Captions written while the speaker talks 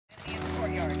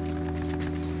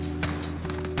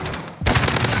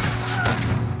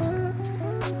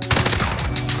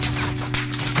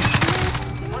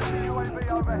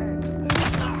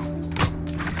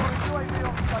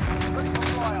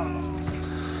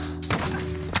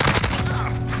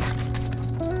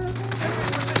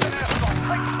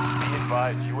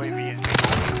advised, UAV is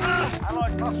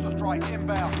Allied cluster strike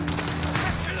inbound.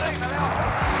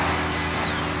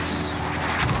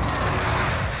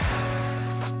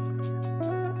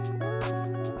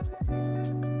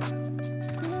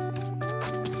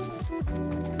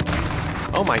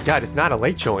 Oh my god, it's not a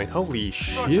late showing. Holy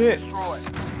shit. Take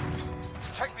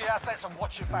the assets and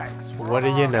watch your backs. What do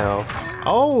you know?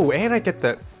 Oh, and I get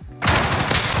the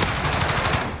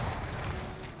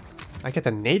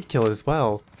nade kill as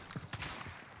well.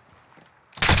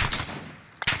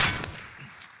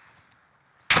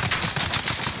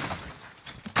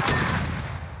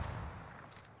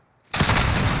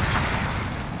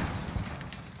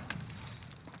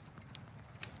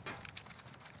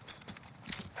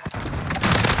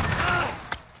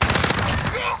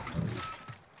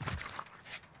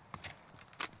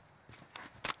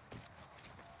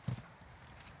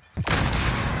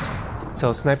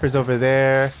 So sniper's over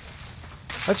there.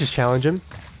 Let's just challenge him.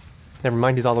 Never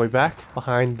mind, he's all the way back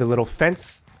behind the little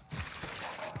fence.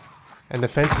 And the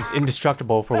fence is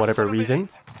indestructible for whatever reason.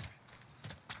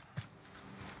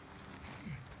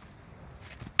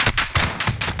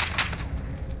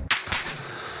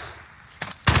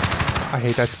 I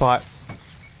hate that spot.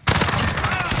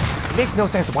 It makes no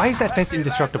sense. Why is that fence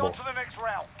indestructible?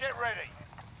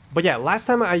 But yeah, last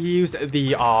time I used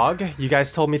the AUG, you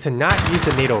guys told me to not use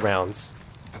the NATO rounds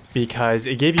because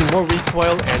it gave you more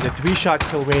recoil and the 3-shot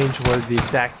kill range was the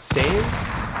exact same.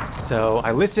 So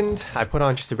I listened, I put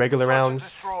on just the regular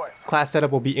rounds. Class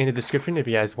setup will be in the description if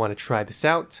you guys want to try this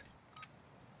out.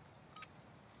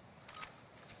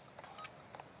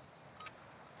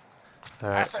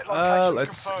 Alright,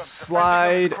 let's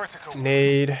slide,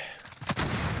 nade.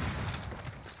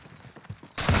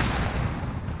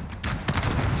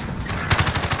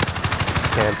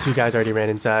 Damn, 2 guys already ran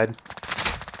inside.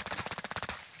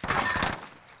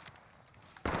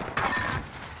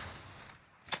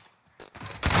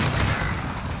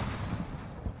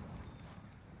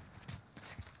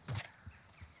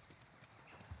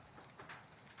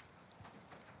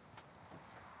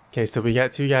 Okay, so we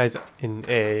got 2 guys in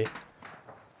A.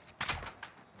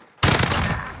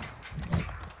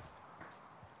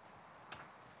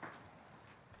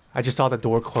 I just saw the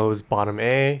door close bottom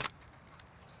A.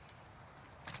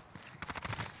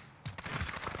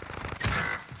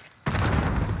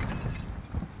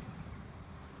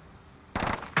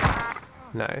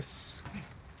 Nice.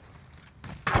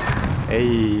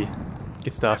 Hey,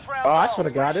 good stuff. Oh, I swear to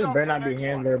God, this better not be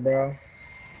handler, bro.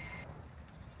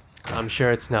 I'm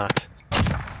sure it's not.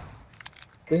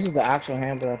 This is the actual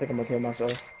handler. I think I'm gonna kill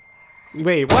myself.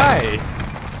 Wait, why?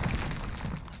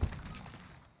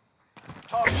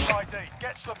 Target ID.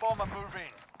 Get to the bomb and move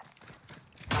in.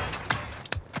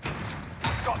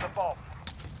 Got the bomb.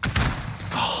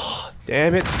 Oh,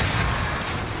 damn it.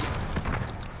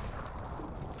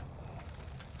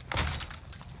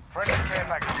 Friendly care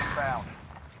package inbound.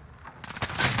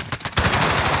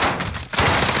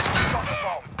 Got the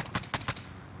bomb.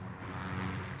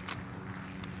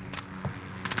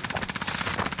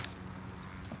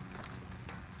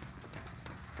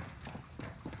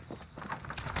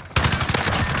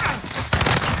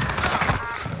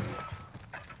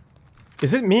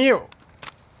 Is it me or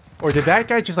did that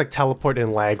guy just like teleport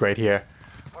and lag right here?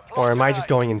 Or am I just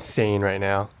going insane right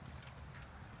now?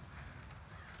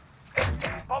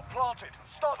 Bomb planted.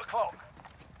 Start the clock.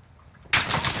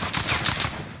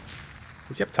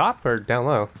 Is he up top or down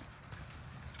low?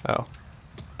 Oh.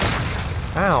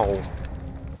 Ow.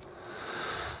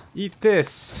 Eat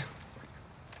this.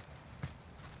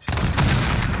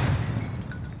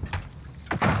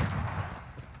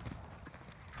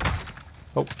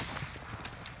 Oh.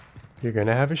 You're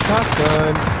gonna have a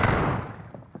shotgun.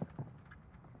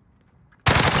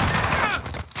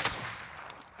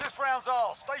 This round's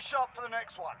ours. Stay sharp for the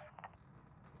next one.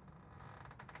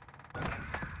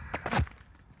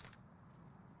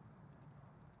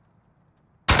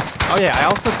 Oh yeah, I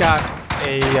also got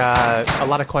a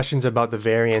lot of questions about the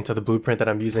variant of the blueprint that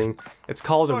I'm using. It's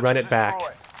called Run It Back,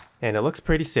 and it looks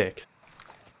pretty sick.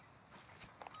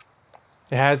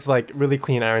 It has like really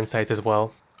clean iron sights as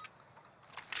well.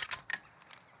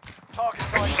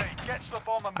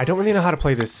 I don't really know how to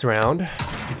play this round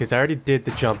because I already did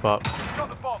the jump up. Got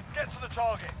the bomb. Get to the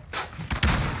target.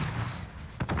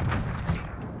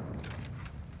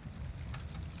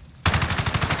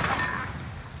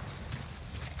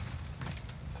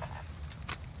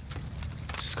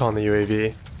 Just calling the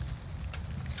UAV.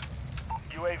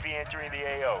 UAV entering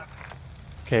the AO.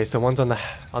 Okay, so one's on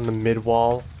the mid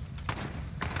wall.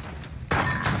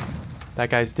 That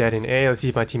guy's dead in A. Let's see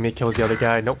if my teammate kills the other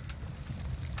guy. Nope.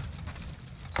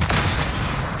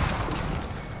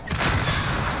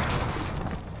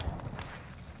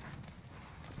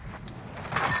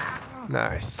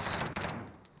 Nice.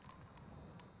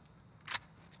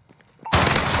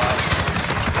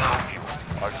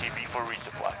 RTB for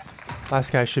resupply.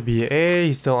 Last guy should be A.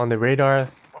 He's still on the radar.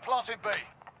 We're planting B.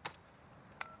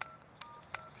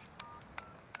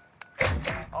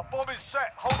 Our bomb is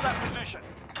set. Hold that position.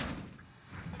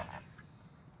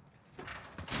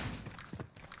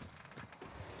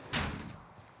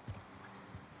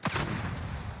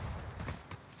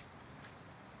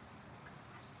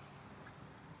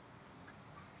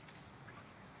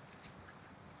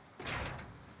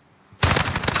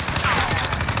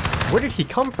 Where did he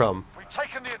come from? We've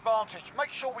taken the advantage.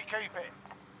 Make sure we keep it.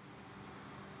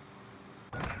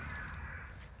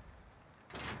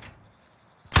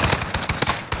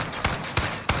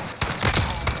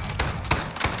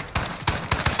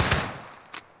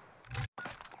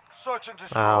 Search and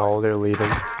destroy. Oh, they're leaving.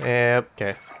 Yep,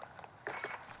 okay.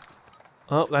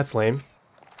 Oh, that's lame.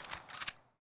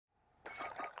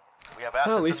 We have Well, at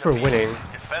assets least in the we're field. winning.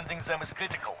 Defending them is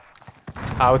critical.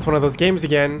 Oh, it's one of those games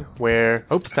again where...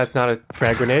 Oops, that's not a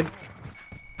frag grenade.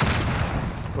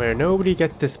 Where nobody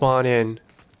gets to spawn in.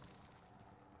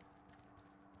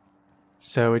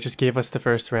 So it just gave us the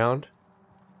first round.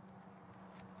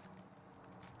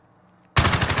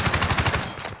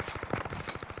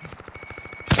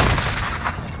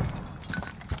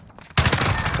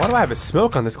 Why do I have a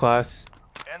smoke on this class?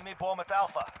 Enemy bomb at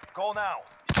Alpha. Go now.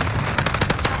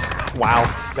 Wow,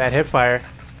 that hip fire.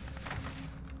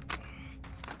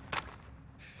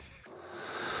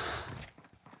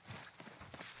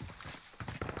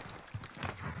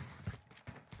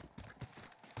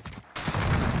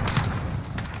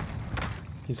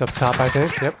 He's up top, I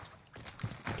think. Yep.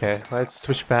 Okay, let's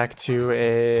switch back to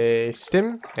a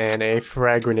stim and a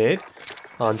frag grenade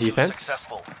on defense.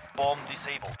 Successful. Bomb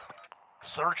disabled.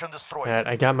 Search and destroy. Alright,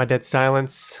 I got my dead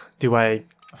silence. Do I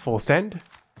full send?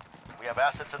 We have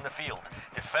assets in the field.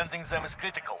 Defending them is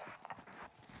critical.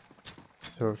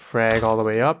 Throw a frag all the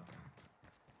way up.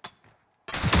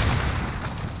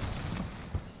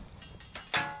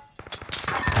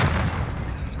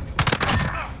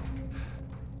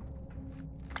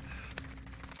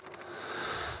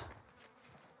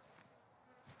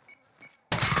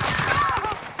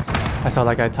 I saw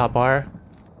that guy top bar.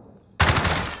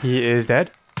 He is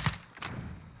dead.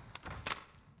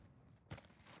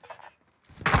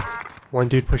 One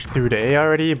dude pushed through to A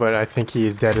already, but I think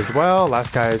he's dead as well.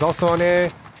 Last guy is also on A.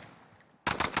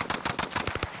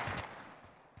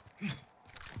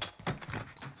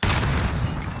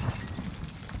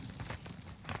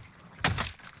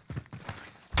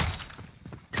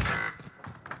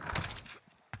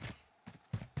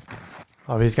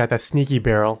 Oh, he's got that sneaky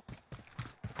barrel.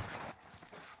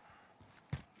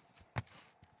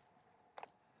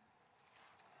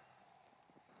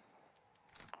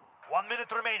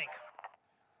 Remaining.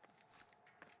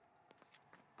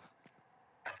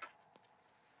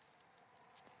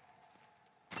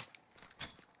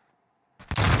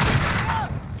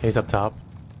 He's up top.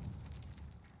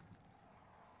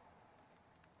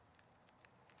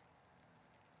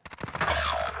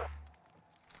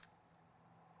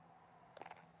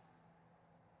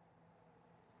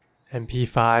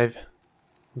 MP5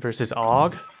 versus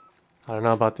AUG. I don't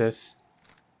know about this.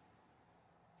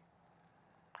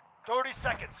 30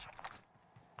 seconds.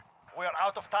 We are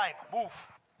out of time. Move.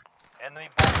 Enemy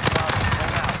bomb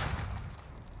now.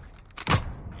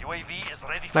 UAV is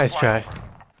ready for Nice try. flight.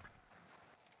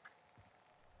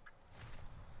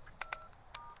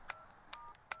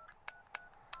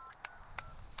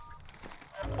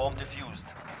 Bomb defused.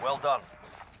 Well done.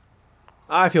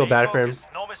 I feel Stay bad for him.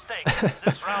 focused. No mistakes.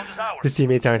 This round is ours. His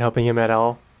teammates aren't helping him at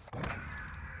all.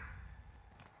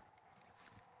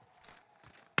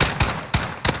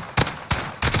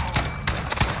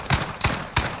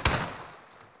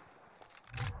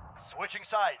 Switching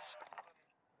sides.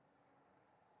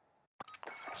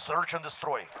 Search and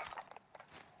destroy.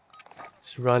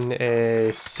 Let's run a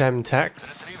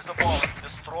Semtex. Retrieve the bomb.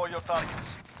 Destroy your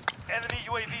targets. Enemy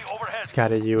UAV overhead. It's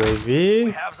got a We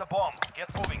UAV. have the bomb. Get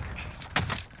moving.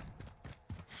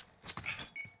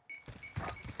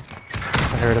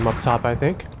 I heard him up top, I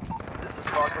think. This is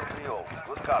Squadron 3-0.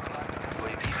 Good copy.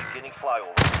 UAV beginning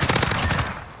flyover.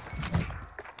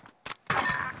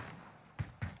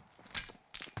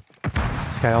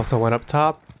 This guy also went up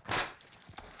top.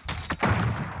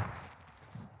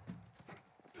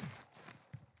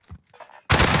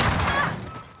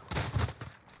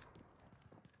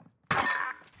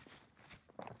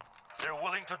 They're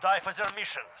willing to die for their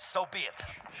mission, so be it.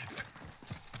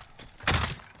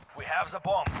 We have the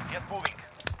bomb. Get moving.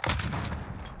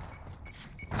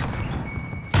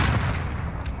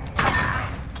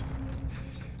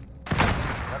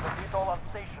 Got a beat patrol on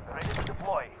station, ready to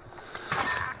deploy.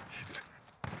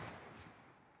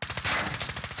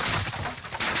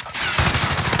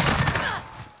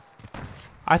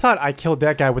 I thought I killed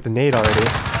that guy with the nade already.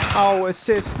 Oh,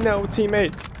 assist, no,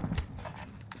 teammate.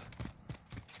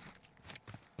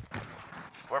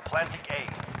 We're planting A.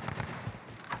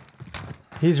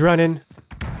 He's running.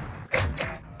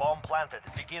 Bomb planted.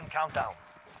 Begin countdown.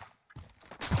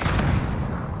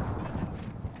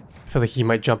 I feel like he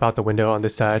might jump out the window on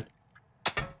this side.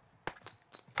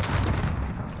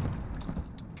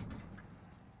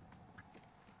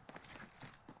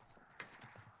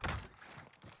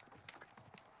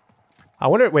 I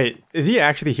wonder, wait, is he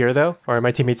actually here though? Or are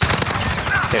my teammates...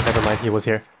 Okay, never mind, he was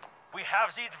here. We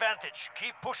have the advantage.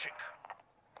 Keep pushing.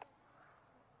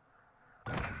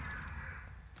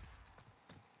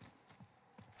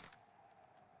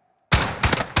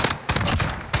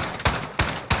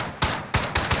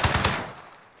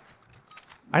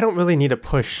 I don't really need to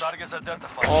push Targets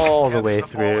identified. all the Capture way bomb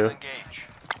and through. engage.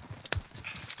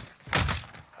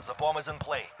 As the bomb is in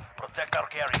play, protect our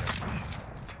carriers.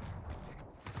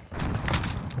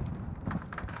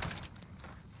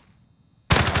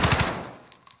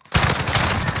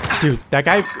 Dude, that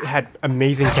guy had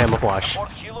amazing camouflage.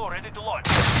 Fourth kilo ready to launch.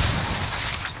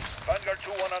 Vanguard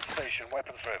 2-1 on station,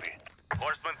 weapons ready.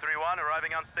 Horseman 3-1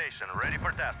 arriving on station, ready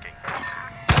for tasking.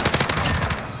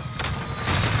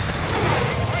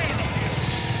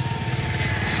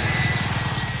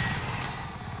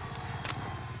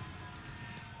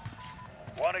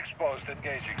 One exposed,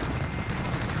 engaging.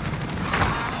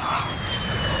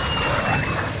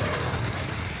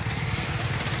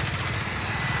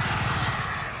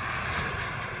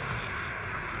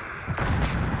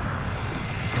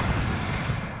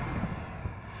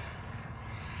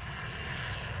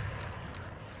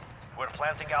 We're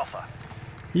planting Alpha.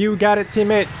 You got it,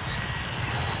 teammates.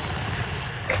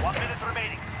 1 minute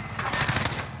remaining.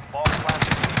 Bomb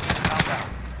planted. Countdown.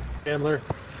 Handler.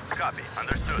 Copy,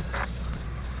 understood.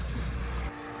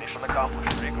 Mission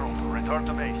accomplished. Regroup. Return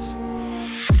to base.